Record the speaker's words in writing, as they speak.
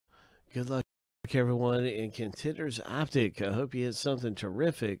Good luck, everyone, in Contenders Optic. I hope you hit something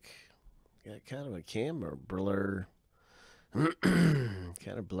terrific. Got kind of a camera blur. Kind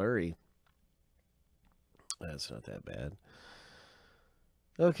of blurry. That's not that bad.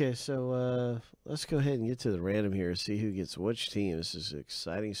 Okay, so let's go ahead and get to the random here. See who gets which team. This is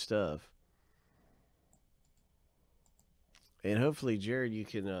exciting stuff. And hopefully, Jared, you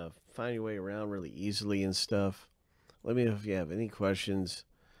can find your way around really easily and stuff. Let me know if you have any questions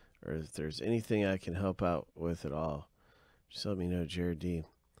or if there's anything I can help out with at all. Just let me know, Jared D.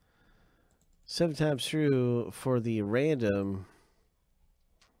 7 times through for the random.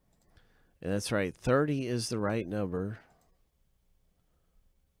 And that's right, 30 is the right number.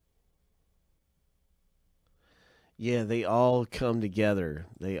 Yeah, they all come together.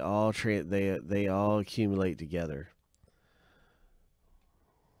 They all they all accumulate together.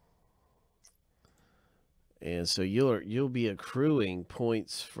 And so you'll be accruing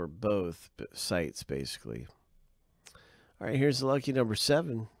points for both sites basically. All right, here's the lucky number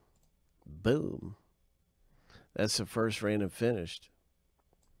 7. Boom. That's the first random finished.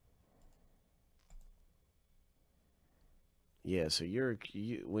 Yeah, so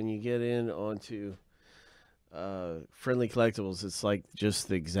when you get in onto friendly collectibles, it's like just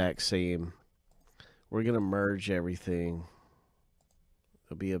the exact same. We're gonna merge everything.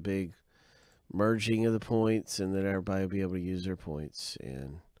 There'll be a big merging of the points, and then everybody will be able to use their points.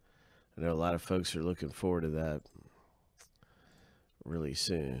 And I know a lot of folks are looking forward to that really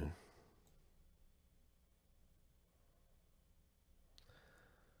soon.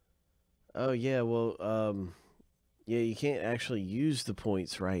 Oh yeah, well, yeah, you can't actually use the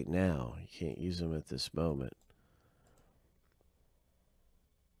points right now. You can't use them at this moment.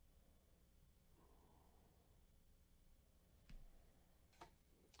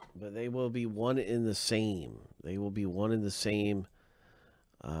 But they will be one in the same. They will be one in the same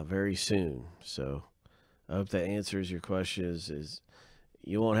very soon. So I hope that answers your question. Is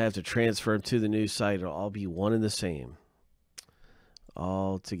you won't have to transfer them to the new site. It'll all be one and the same,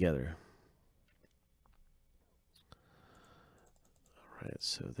 all together. All right,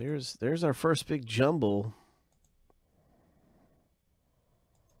 so there's our first big jumble.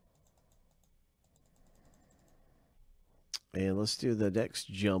 And let's do the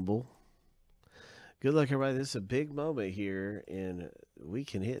next jumble. Good luck, everybody. This is a big moment here, and we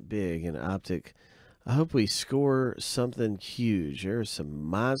can hit big in Optic. I hope we score something huge. There are some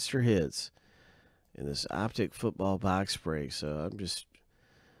monster hits in this Optic football box break. So I'm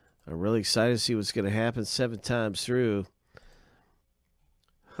really excited to see what's going to happen 7 times through.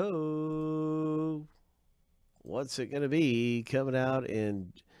 Ho! What's it going to be coming out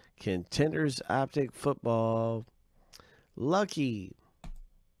in Contenders Optic football? Lucky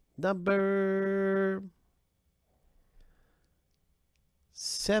number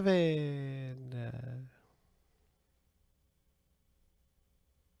 7.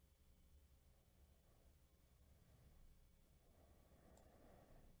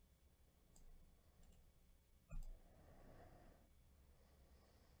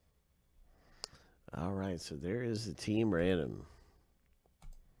 All right, so there is the team random.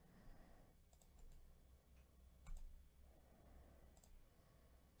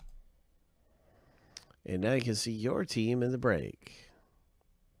 And now you can see your team in the break.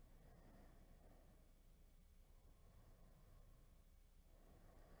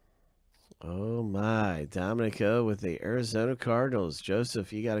 Oh my, Dominico with the Arizona Cardinals.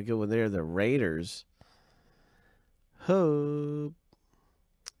 Joseph, you got a good one there. The Raiders. Hope.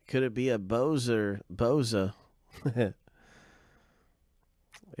 Could it be a Boza?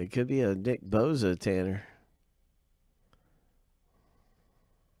 It could be a Nick Boza, Tanner.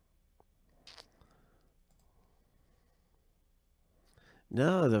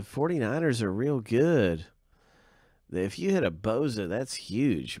 No, the 49ers are real good. If you hit a Boza, that's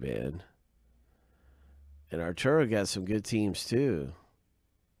huge, man. And Arturo got some good teams, too.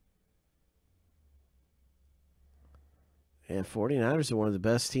 And 49ers are one of the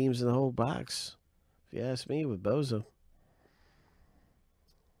best teams in the whole box, if you ask me, with Boza.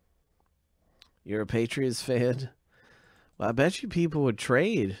 You're a Patriots fan? Well, I bet you people would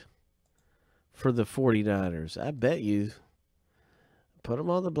trade for the 49ers. I bet you. Put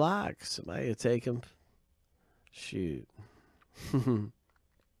them on the block. Somebody would take them. Shoot.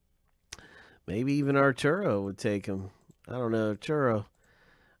 Maybe even Arturo would take them. I don't know. Arturo,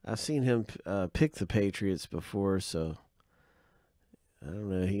 I've seen him pick the Patriots before, so I don't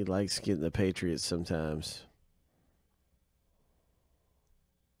know. He likes getting the Patriots sometimes.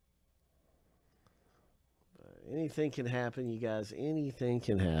 But anything can happen, you guys. Anything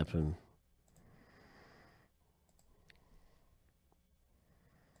can happen.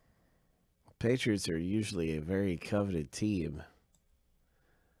 Patriots are usually a very coveted team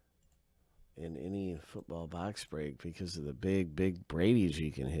in any football box break because of the big Brady's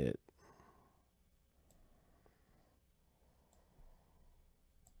you can hit.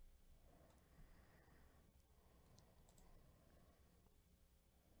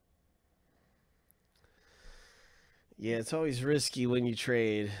 Yeah, it's always risky when you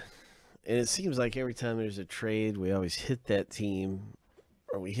trade. And it seems like every time there's a trade, we always hit that team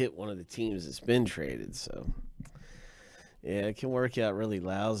or we hit one of the teams that's been traded. So, yeah, it can work out really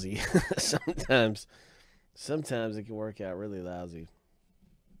lousy sometimes. Sometimes it can work out really lousy.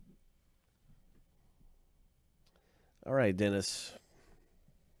 All right, Dennis.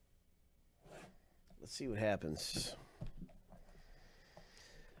 Let's see what happens.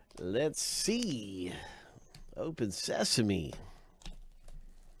 Let's see. Open sesame.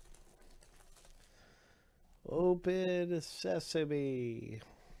 Open sesame.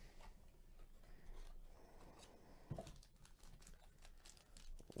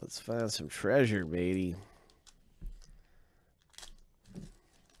 Let's find some treasure, matey.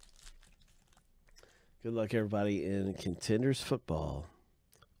 Good luck, everybody, in Contenders football.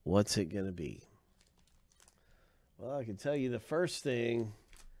 What's it going to be? Well, I can tell you the first thing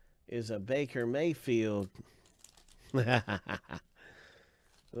is a Baker Mayfield.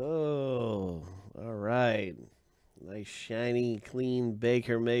 Oh, all right. Nice, shiny, clean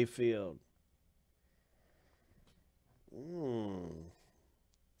Baker Mayfield.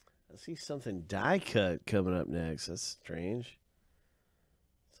 I see something die cut coming up next. That's strange.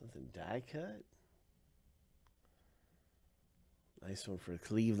 Something die cut? Nice one for a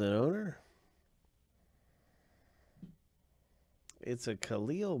Cleveland owner. It's a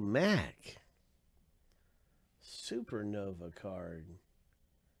Khalil Mack Supernova card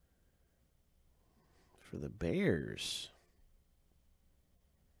for the Bears.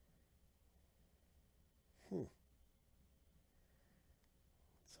 It's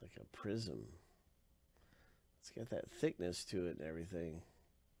like a prism. It's got that thickness to it and everything.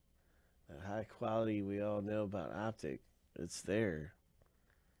 That high quality we all know about Optic. It's there.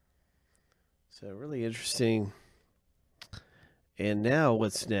 So really interesting. And now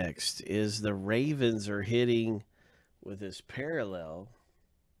what's next is the Ravens are hitting with this parallel.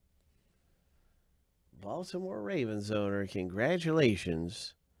 Baltimore Ravens owner,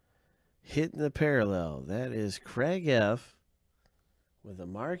 congratulations. Hitting the parallel. That is Craig F. with a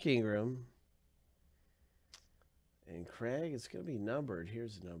Mark Ingram. And Craig, it's going to be numbered.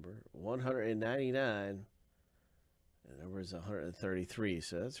 Here's the number. 199. The number is 133,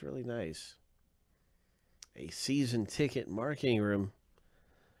 so that's really nice. A season ticket Mark Ingram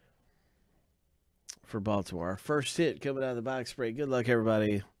for Baltimore. Our first hit coming out of the box break. Good luck,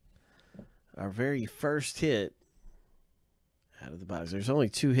 everybody. Our very first hit out of the box. There's only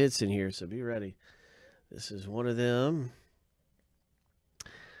 2 hits in here, so be ready. This is one of them.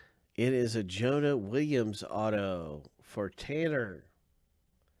 It is a Jonah Williams auto for Tanner.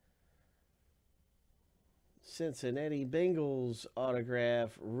 Cincinnati Bengals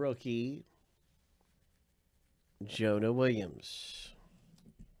autograph rookie, Jonah Williams.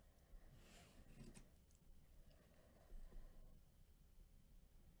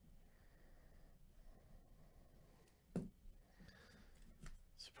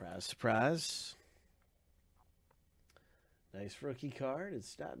 Surprise, surprise. Nice rookie card.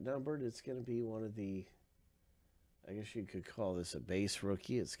 It's not numbered. It's going to be one of the, I guess you could call this a base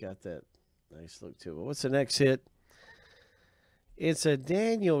rookie. It's got that nice look to it. What's the next hit? It's a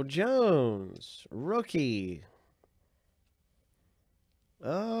Daniel Jones rookie.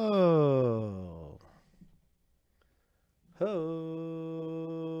 Oh.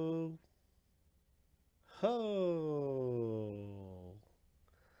 Ho. Ho.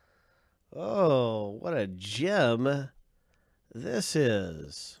 Oh, what a gem this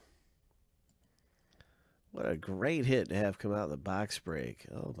is. What a great hit to have come out of the box break.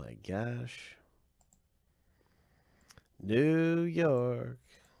 Oh, my gosh. New York.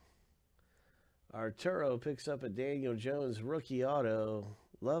 Arturo picks up a Daniel Jones rookie auto.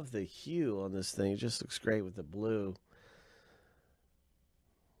 Love the hue on this thing. It just looks great with the blue.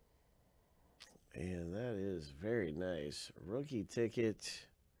 And that is very nice. Rookie ticket.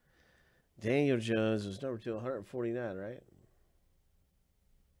 Daniel Jones was number 2, 149, right?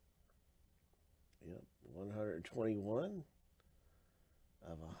 Yep, 121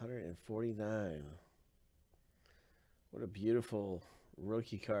 of 149. What a beautiful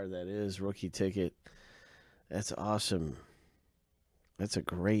rookie card that is. Rookie ticket. That's awesome. That's a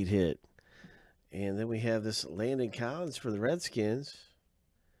great hit. And then we have this Landon Collins for the Redskins.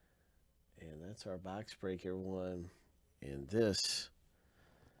 And that's our box breaker one. And this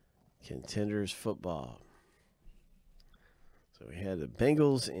Contenders football. So we had the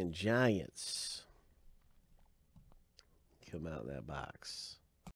Bengals and Giants come out of that box.